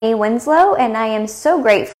Winslow, and I am so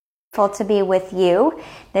grateful to be with you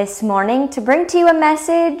this morning to bring to you a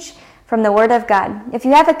message from the Word of God. If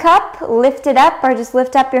you have a cup, lift it up, or just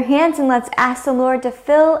lift up your hands and let's ask the Lord to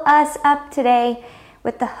fill us up today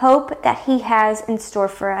with the hope that He has in store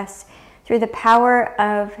for us through the power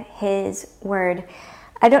of His Word.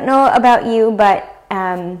 I don't know about you, but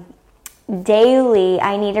daily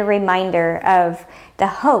I need a reminder of the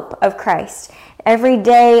hope of Christ. Every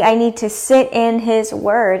day I need to sit in His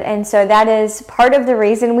Word, and so that is part of the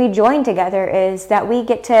reason we join together, is that we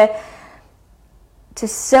get to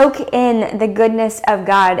soak in the goodness of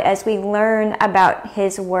God as we learn about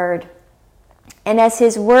His Word. And as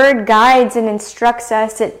His Word guides and instructs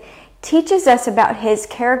us, it teaches us about His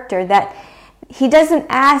character, that He doesn't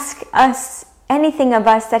ask us anything of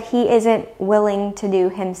us that He isn't willing to do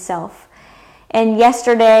Himself. And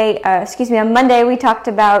on Monday, we talked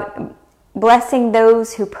about blessing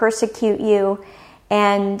those who persecute you.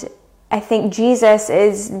 And I think Jesus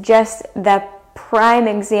is just the prime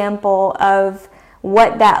example of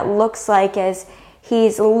what that looks like, as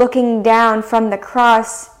He's looking down from the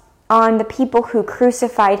cross on the people who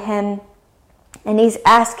crucified Him. And He's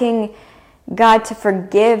asking God to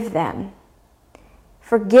forgive them.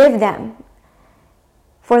 Forgive them,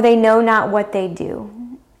 for they know not what they do.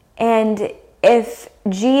 And if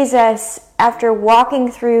Jesus, after walking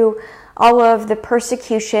through all of the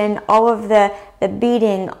persecution, all of the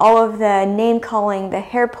beating, all of the name-calling, the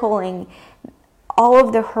hair-pulling, all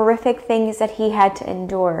of the horrific things that He had to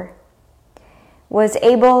endure, was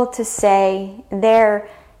able to say, they're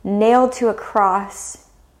nailed to a cross,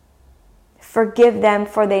 forgive them,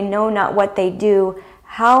 for they know not what they do,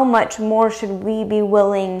 how much more should we be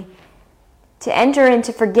willing to enter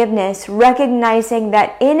into forgiveness, recognizing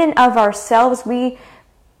that in and of ourselves, we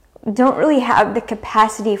don't really have the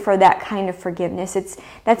capacity for that kind of forgiveness.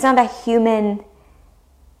 That's not a human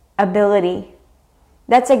ability.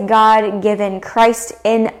 That's a God-given, Christ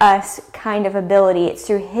in us kind of ability. It's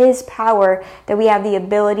through His power that we have the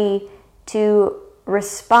ability to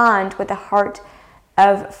respond with a heart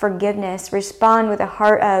of forgiveness, respond with a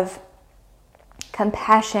heart of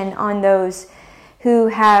compassion on those who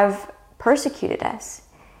have persecuted us,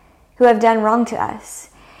 who have done wrong to us.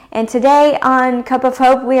 And today on Cup of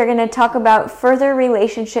Hope, we are going to talk about further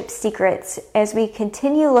relationship secrets as we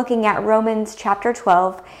continue looking at Romans chapter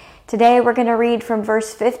 12. Today we're going to read from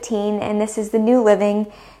verse 15, and this is the New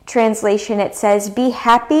Living Translation. It says, "Be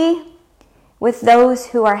happy with those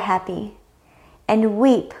who are happy, and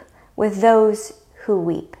weep with those who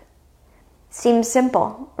weep." Seems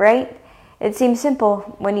simple, right? It seems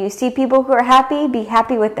simple. When you see people who are happy, be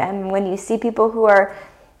happy with them. When you see people who are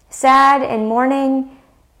sad and mourning,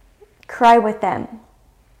 cry with them.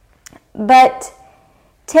 But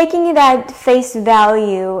taking it at face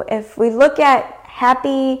value, if we look at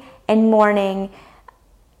happy and mourning,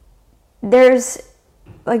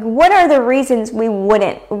 what are the reasons we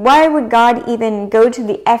wouldn't? Why would God even go to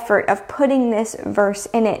the effort of putting this verse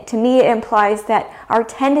in it? To me, it implies that our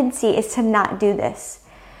tendency is to not do this.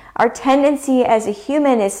 Our tendency as a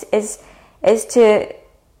human is to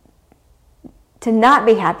not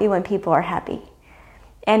be happy when people are happy.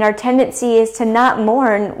 And our tendency is to not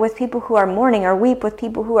mourn with people who are mourning, or weep with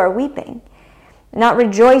people who are weeping. Not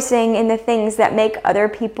rejoicing in the things that make other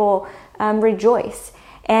people rejoice.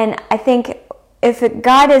 And I think if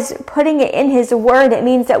God is putting it in His Word, it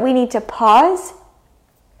means that we need to pause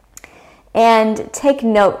and take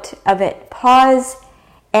note of it. Pause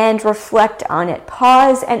and reflect on it.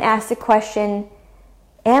 Pause and ask the question,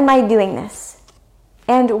 am I doing this?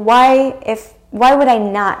 And why would I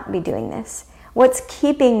not be doing this? What's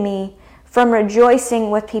keeping me from rejoicing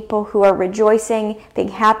with people who are rejoicing, being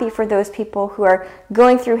happy for those people who are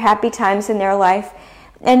going through happy times in their life?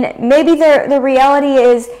 And maybe the reality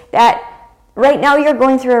is that right now you're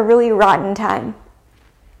going through a really rotten time.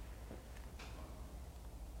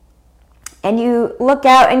 And you look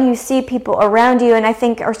out and you see people around you, and I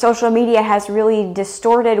think our social media has really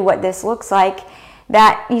distorted what this looks like,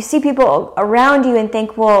 that you see people around you and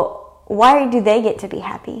think, well, why do they get to be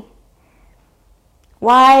happy?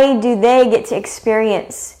 Why do they get to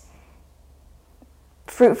experience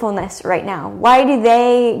fruitfulness right now? Why do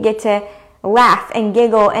they get to laugh and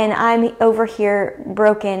giggle and I'm over here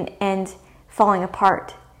broken and falling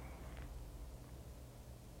apart?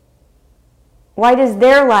 Why does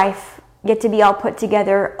their life get to be all put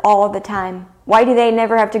together all the time? Why do they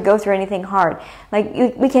never have to go through anything hard?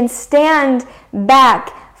 We can stand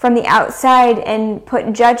back from the outside and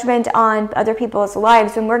put judgment on other people's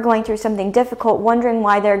lives when we're going through something difficult, wondering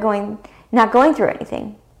why they're not going through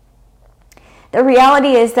anything. The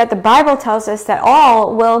reality is that the Bible tells us that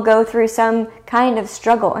all will go through some kind of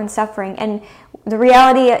struggle and suffering. And the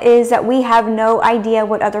reality is that we have no idea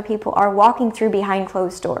what other people are walking through behind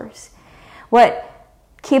closed doors, what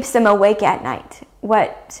keeps them awake at night,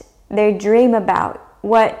 what they dream about,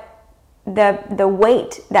 what the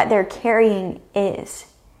weight that they're carrying is.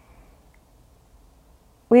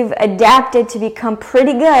 We've adapted to become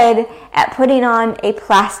pretty good at putting on a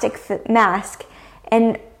plastic mask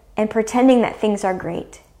and pretending that things are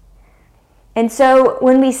great. And so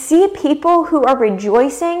when we see people who are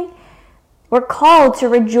rejoicing, we're called to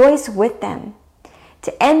rejoice with them,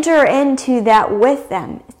 to enter into that with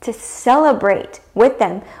them, to celebrate with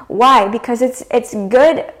them. Why? Because it's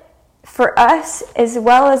good for us as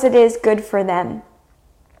well as it is good for them.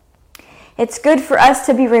 It's good for us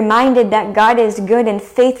to be reminded that God is good and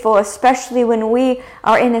faithful, especially when we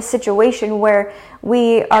are in a situation where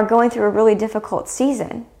we are going through a really difficult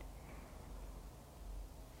season.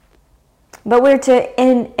 But we're to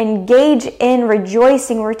engage in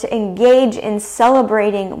rejoicing. We're to engage in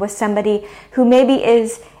celebrating with somebody who maybe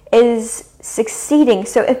is succeeding.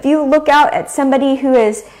 So if you look out at somebody who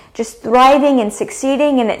is just thriving and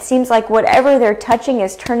succeeding, and it seems like whatever they're touching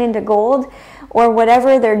is turned into gold, or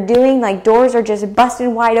whatever they're doing, like doors are just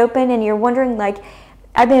busting wide open, and you're wondering, like,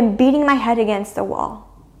 I've been beating my head against the wall.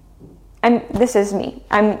 This is me.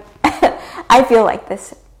 I feel like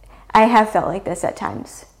this. I have felt like this at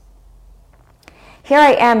times. Here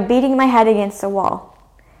I am beating my head against the wall,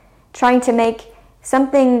 trying to make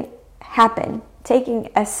something happen, taking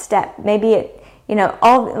a step. Maybe it,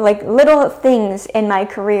 all like little things in my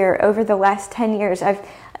career over the last 10 years. And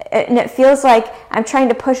it feels like I'm trying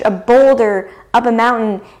to push a boulder up a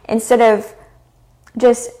mountain instead of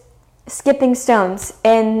just skipping stones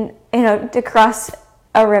and, to cross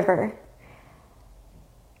a river.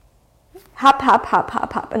 Hop, hop, hop,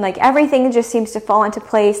 hop, hop. And like everything just seems to fall into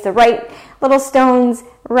place. The right little stones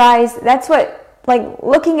rise. That's what, like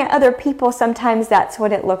looking at other people, sometimes that's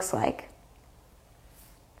what it looks like.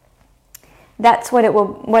 That's what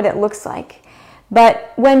it looks like.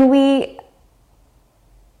 But when we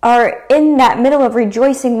are in that middle of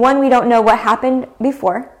rejoicing, one, we don't know what happened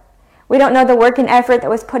before. We don't know the work and effort that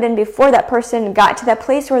was put in before that person got to that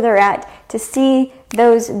place where they're at to see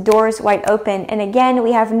those doors wide open. And again,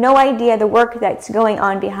 we have no idea the work that's going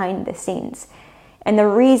on behind the scenes. And the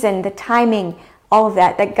reason, the timing, all of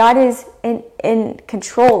that God is in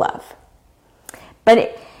control of.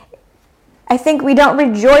 But I think we don't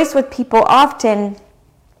rejoice with people often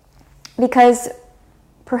because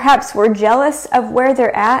perhaps we're jealous of where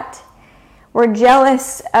they're at. We're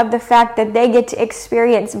jealous of the fact that they get to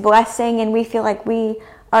experience blessing and we feel like we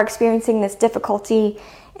are experiencing this difficulty.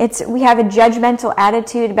 We have a judgmental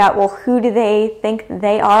attitude about, well, who do they think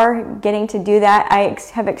they are getting to do that? I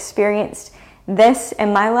have experienced this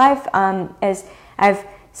in my life as I've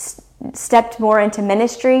stepped more into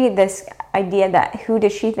ministry, this idea that who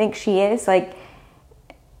does she think she is? Like,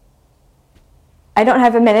 I don't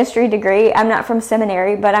have a ministry degree. I'm not from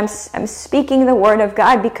seminary, but I'm speaking the word of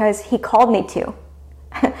God because he called me to.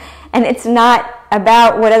 And it's not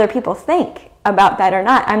about what other people think about that or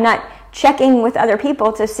not. I'm not checking with other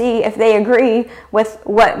people to see if they agree with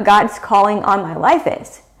what God's calling on my life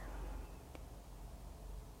is.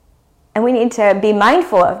 And we need to be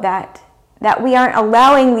mindful of that we aren't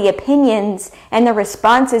allowing the opinions and the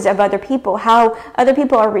responses of other people, how other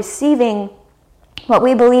people are receiving what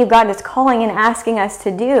we believe God is calling and asking us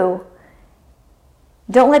to do.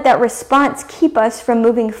 Don't let that response keep us from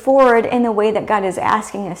moving forward in the way that God is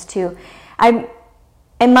asking us to.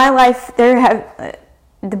 In my life, the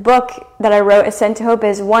book that I wrote, Ascend to Hope,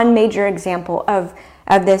 is one major example of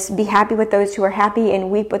this. Be happy with those who are happy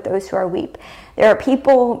and weep with those who are weep. There are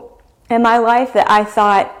people in my life that I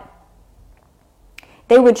thought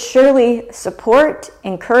they would surely support,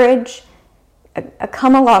 encourage,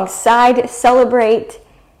 come alongside, celebrate,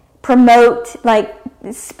 promote, like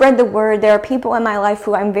spread the word. There are people in my life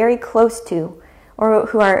who I'm very close to, or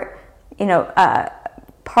who are,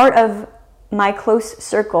 part of my close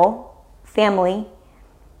circle, family,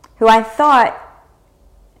 who I thought,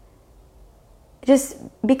 just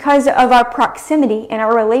because of our proximity and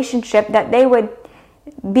our relationship, that they would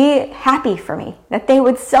be happy for me, that they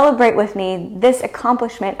would celebrate with me this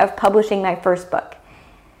accomplishment of publishing my first book.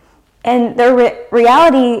 And the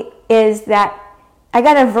reality is that I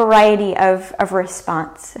got a variety of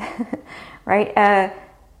response, right?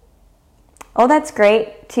 Oh, that's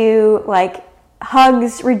great, to like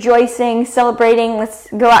hugs, rejoicing, celebrating, let's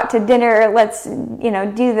go out to dinner, let's,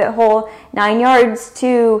 do the whole 9 yards,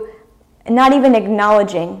 to not even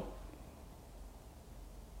acknowledging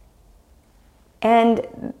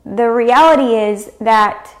And the reality is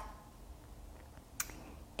that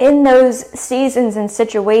in those seasons and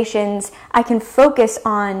situations, I can focus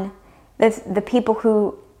on the people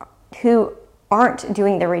who aren't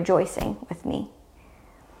doing the rejoicing with me.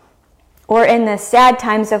 Or in the sad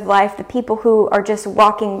times of life, the people who are just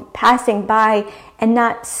passing by and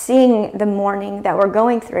not seeing the mourning that we're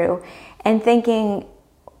going through and thinking,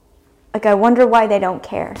 like, I wonder why they don't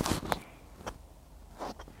care.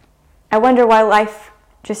 I wonder why life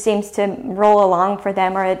just seems to roll along for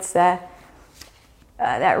them, or it's that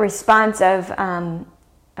response of, I'm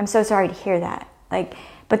so sorry to hear that.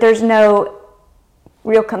 But there's no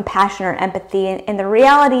real compassion or empathy. And the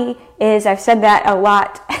reality is, I've said that a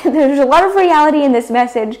lot, there's a lot of reality in this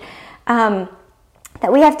message, that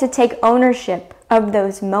we have to take ownership of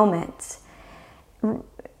those moments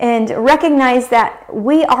and recognize that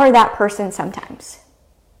we are that person sometimes.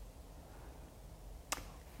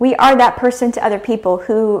 We are that person to other people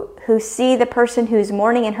who see the person who's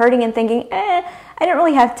mourning and hurting and thinking, I don't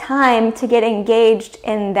really have time to get engaged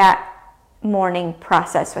in that mourning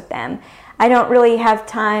process with them. I don't really have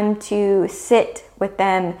time to sit with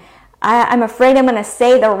them. I'm afraid I'm going to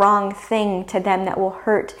say the wrong thing to them that will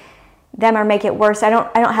hurt them or make it worse. I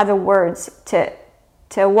don't have the words to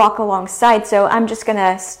walk alongside, so I'm just going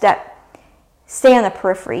to stay on the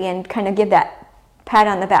periphery and kind of give that pat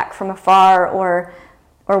on the back from afar or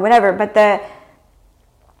whatever.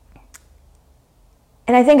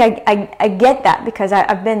 And I think I get that because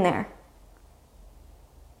I've been there.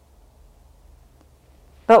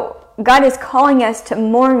 But God is calling us to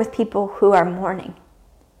mourn with people who are mourning.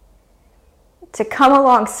 To come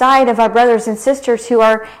alongside of our brothers and sisters who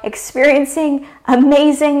are experiencing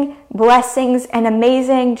amazing blessings and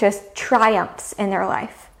amazing just triumphs in their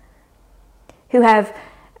life. Who have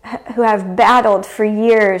battled for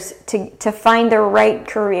years to find their right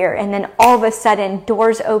career, and then all of a sudden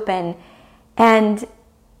doors open and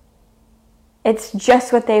it's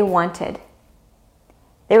just what they wanted.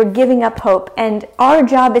 They were giving up hope, and our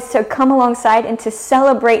job is to come alongside and to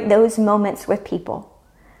celebrate those moments with people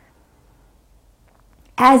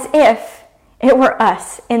as if it were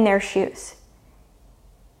us in their shoes.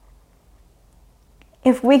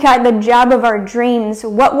 If we got the job of our dreams,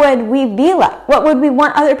 what would we be like? What would we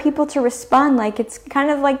want other people to respond like? It's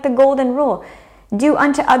kind of like the golden rule. Do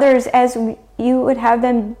unto others as you would have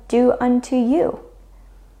them do unto you.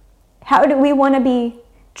 How do we want to be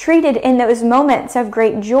treated in those moments of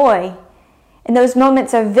great joy, in those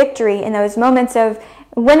moments of victory, in those moments of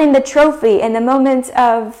winning the trophy, in the moments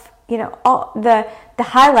of, all the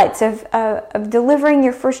highlights of delivering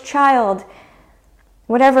your first child,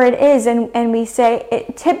 whatever it is, and we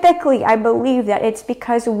say, typically I believe that it's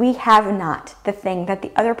because we have not the thing that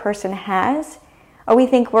the other person has, or we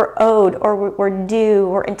think we're owed, or we're due,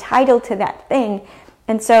 or entitled to that thing,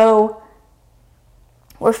 and so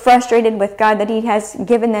we're frustrated with God that He has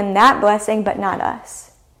given them that blessing, but not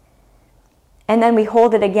us. And then we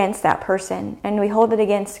hold it against that person, and we hold it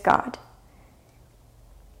against God.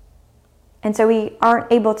 And so we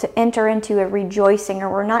aren't able to enter into a rejoicing,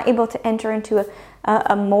 or we're not able to enter into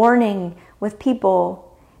a mourning with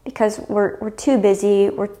people because we're too busy,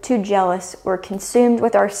 we're too jealous, we're consumed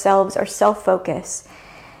with ourselves, our self-focus.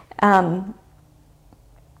 And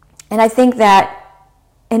I think that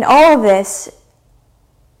in all of this,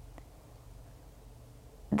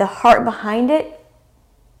 the heart behind it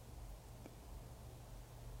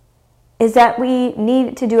is that we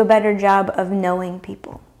need to do a better job of knowing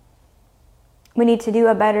people. We need to do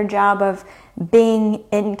a better job of being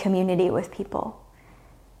in community with people.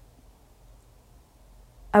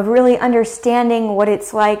 Of really understanding what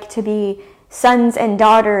it's like to be sons and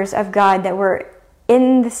daughters of God, that we're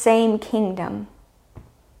in the same kingdom.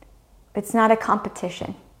 It's not a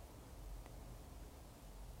competition.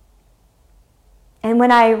 And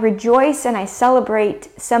when I rejoice and I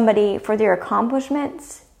celebrate somebody for their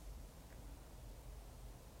accomplishments,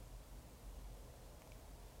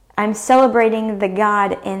 I'm celebrating the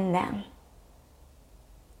God in them.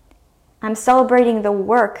 I'm celebrating the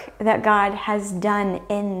work that God has done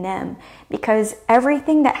in them, because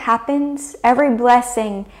everything that happens, every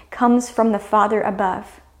blessing comes from the Father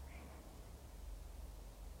above.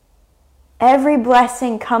 Every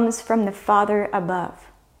blessing comes from the Father above.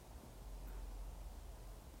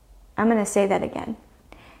 I'm going to say that again.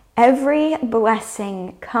 Every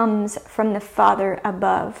blessing comes from the Father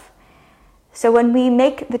above. So when we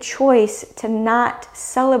make the choice to not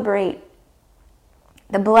celebrate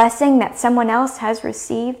the blessing that someone else has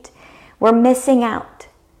received, we're missing out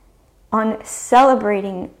on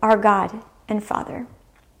celebrating our God and Father,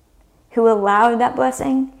 who allowed that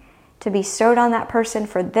blessing to be sowed on that person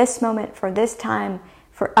for this moment, for this time,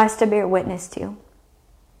 for us to bear witness to.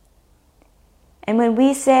 And when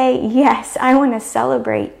we say, yes, I want to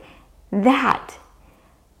celebrate that,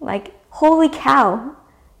 like, holy cow,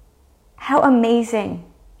 how amazing.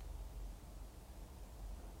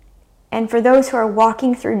 And for those who are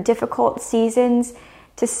walking through difficult seasons,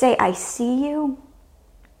 to say, I see you.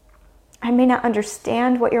 I may not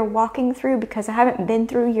understand what you're walking through because I haven't been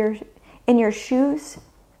in your shoes.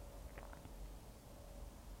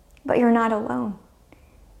 But you're not alone.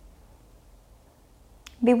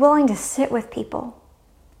 Be willing to sit with people.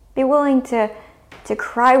 Be willing to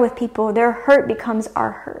cry with people. Their hurt becomes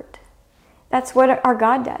our hurt. That's what our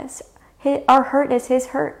God does. Our hurt is his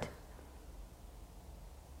hurt.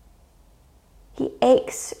 He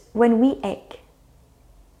aches when we ache.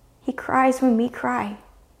 He cries when we cry.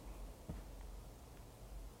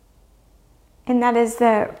 And that is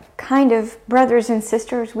the kind of brothers and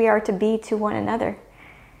sisters we are to be to one another.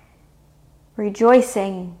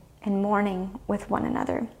 Rejoicing and mourning with one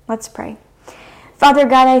another. Let's pray. Father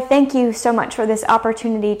God, I thank you so much for this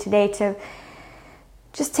opportunity today to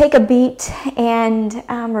just take a beat and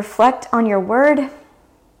reflect on your word.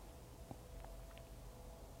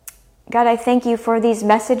 God, I thank you for these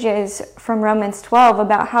messages from Romans 12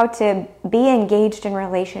 about how to be engaged in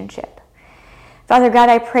relationship. Father God,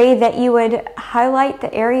 I pray that you would highlight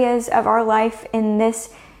the areas of our life in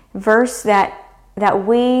this verse that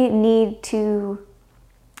we need to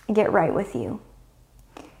get right with you.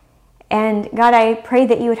 And God, I pray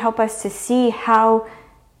that you would help us to see how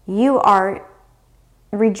you are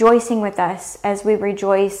rejoicing with us as we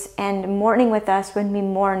rejoice and mourning with us when we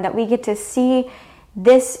mourn, that we get to see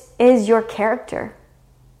this is your character.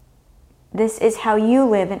 This is how you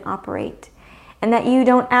live and operate. And that you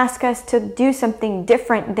don't ask us to do something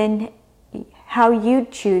different than how you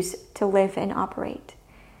choose to live and operate.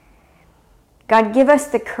 God, give us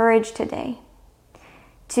the courage today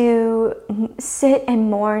to sit and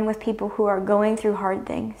mourn with people who are going through hard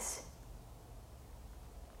things.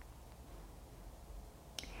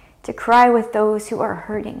 To cry with those who are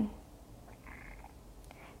hurting.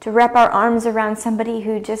 To wrap our arms around somebody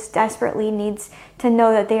who just desperately needs to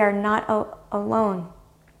know that they are not alone.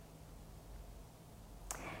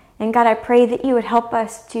 And God, I pray that you would help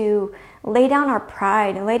us to lay down our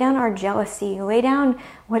pride, lay down our jealousy, lay down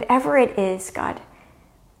whatever it is, God,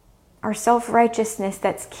 our self-righteousness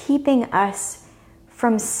that's keeping us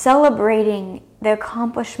from celebrating the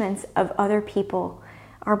accomplishments of other people,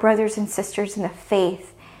 our brothers and sisters in the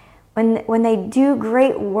faith. When they do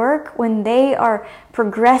great work, when they are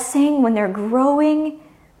progressing, when they're growing,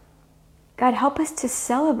 God, help us to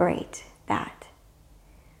celebrate that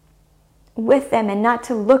with them and not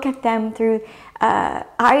to look at them through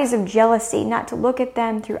eyes of jealousy, not to look at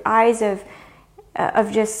them through eyes of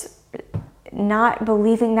just not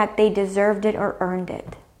believing that they deserved it or earned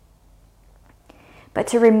it. But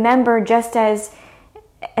to remember, just as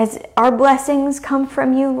our blessings come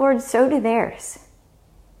from you, Lord, so do theirs.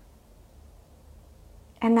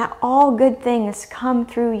 And that all good things come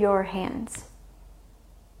through your hands.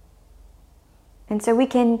 And so we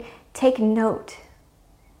can take note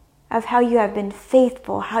of how you have been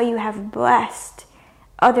faithful, how you have blessed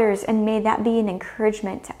others, and may that be an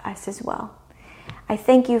encouragement to us as well. I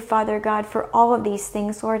thank you, Father God, for all of these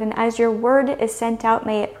things, Lord, and as your word is sent out,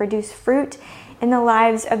 may it produce fruit in the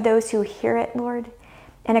lives of those who hear it, Lord,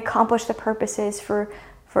 and accomplish the purposes for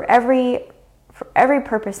every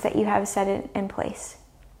purpose that you have set in place.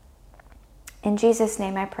 In Jesus'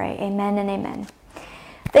 name I pray, amen and amen.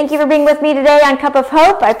 Thank you for being with me today on Cup of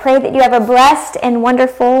Hope. I pray that you have a blessed and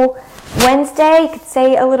wonderful Wednesday. You could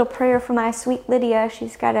say a little prayer for my sweet Lydia.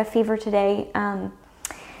 She's got a fever today.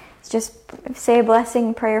 Just say a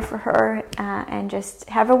blessing prayer for her and just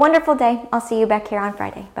have a wonderful day. I'll see you back here on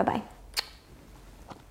Friday. Bye-bye.